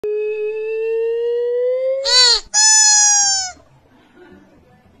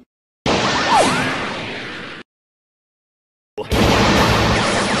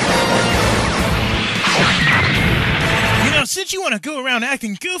You know, since you want to go around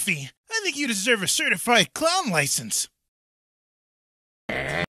acting goofy, I think you deserve a certified clown license.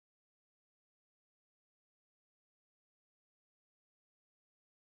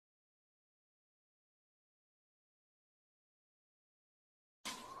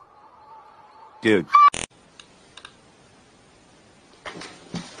 Dude.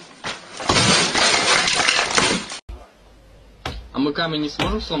 А мы камень не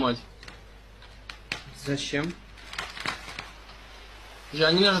сможем сломать? Зачем?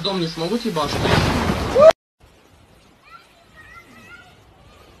 Они наш дом не смогут ебашить?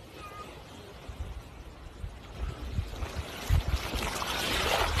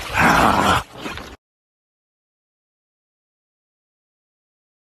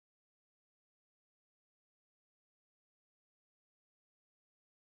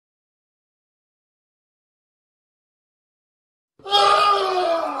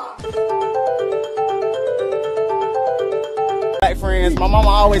 Black friends. My mama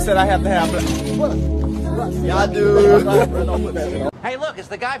always said I have to have black. Y'all do. Hey, look, it's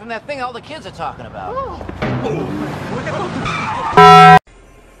the guy from that thing all the kids are talking about.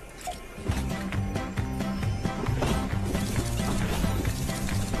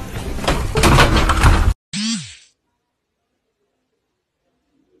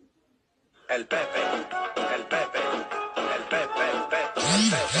 El Pepe, el Pepe, el Pepe, el Pepe, el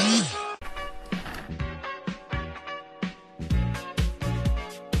Pepe.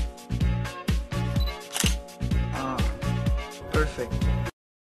 Perfect.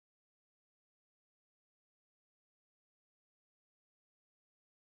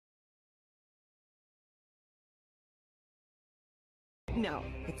 No,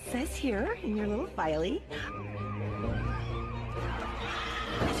 it says here in your little filey.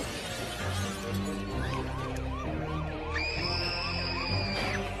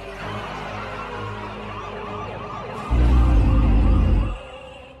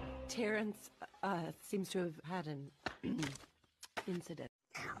 Terrence seems to have had an incident.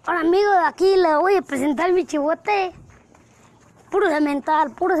 Hola amigos, de aquí les voy a presentar mi chivote. Puro cemental,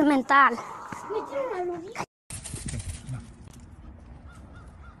 puro cemental.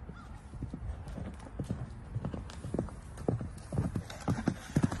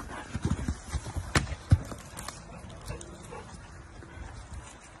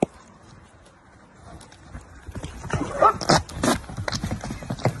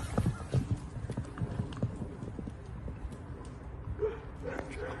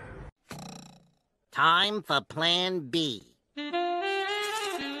 Time for Plan B.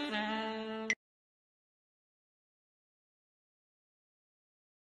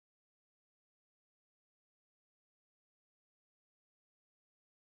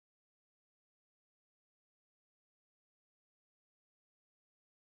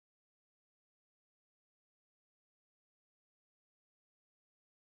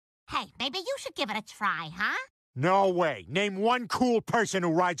 Hey, maybe you should give it a try, huh? No way. Name one cool person who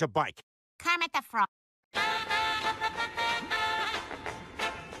rides a bike. Kermit the Frog.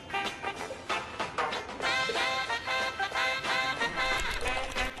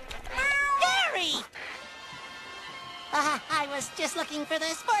 Gary! I was just looking for the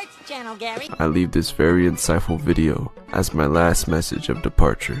sports channel, Gary. I leave this very insightful video as my last message of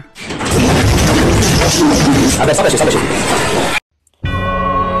departure.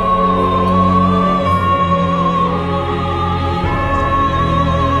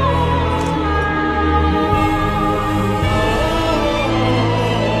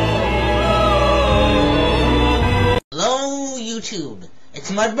 Hello, YouTube. It's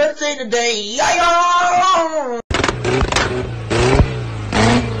my birthday today. Yay-oh!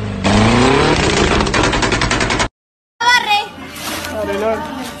 Dale, Lord.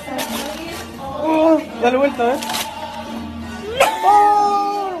 Dale vuelta,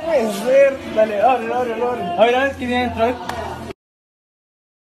 ¡Oh! No puede ser. Dale, ábrelo, ábrelo, ábrelo. A ver, ¿qué tiene dentro?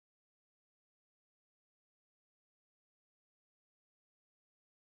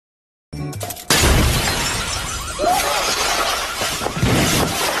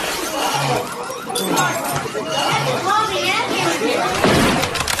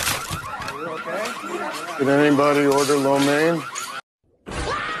 Did anybody order lo mein?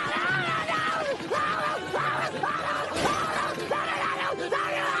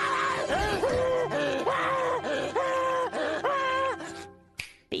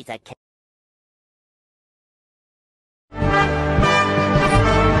 Pizza cake.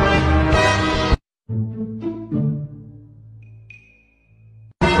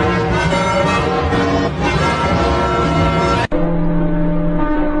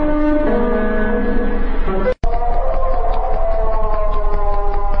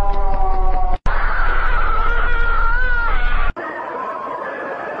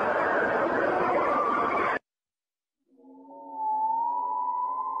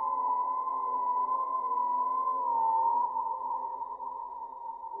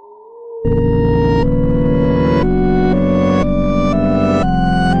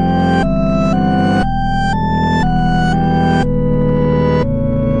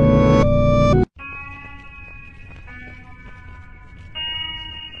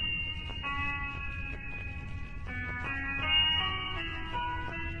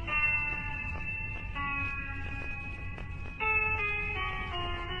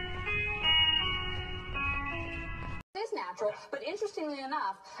 But interestingly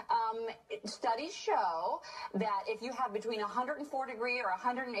enough, studies show that if you have between 104 degree or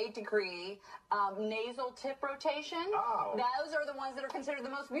 108 degree nasal tip rotation, those are the ones that are considered the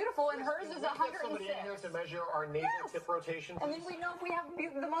most beautiful, and hers is 106. Somebody in here to measure our nasal tip rotation. And then we know if we have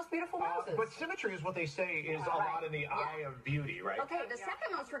the most beautiful noses. But symmetry is what they say is a lot in the eye of beauty, right? Okay, the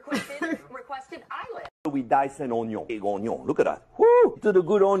second most requested eyelid. We dice an onion. Big onion. Look at that. Woo! To the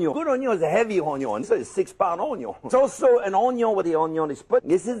good onion. Good onion is a heavy onion. It's a 6-pound onion. It's also an onion where the onion is put.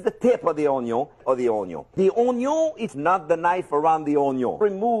 This is the tip of the onion. The onion is not the knife around the onion.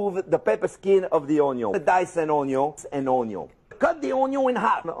 Remove the pepper skin of the onion. Dice an onion. Cut the onion in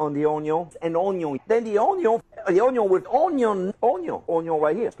half on the onion. An onion. Then the onion with onion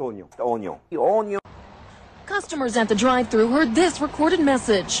right here. The onion. Customers at the drive-thru heard this recorded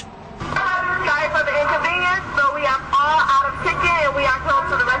message. Sorry for the inconvenience, but we are all out of chicken and we are closed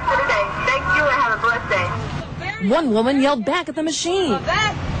for the rest of the day. Thank you and have a blessed day. One woman yelled back at the machine.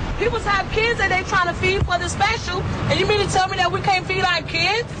 People have kids that they trying to feed for the special, and you mean to tell me that we can't feed our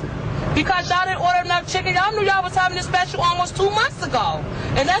kids? Because y'all didn't order enough chicken. Y'all knew y'all was having this special almost 2 months ago,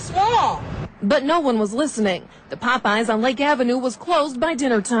 and that's wrong. But no one was listening. The Popeyes on Lake Avenue was closed by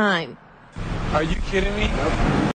dinner time. Are you kidding me?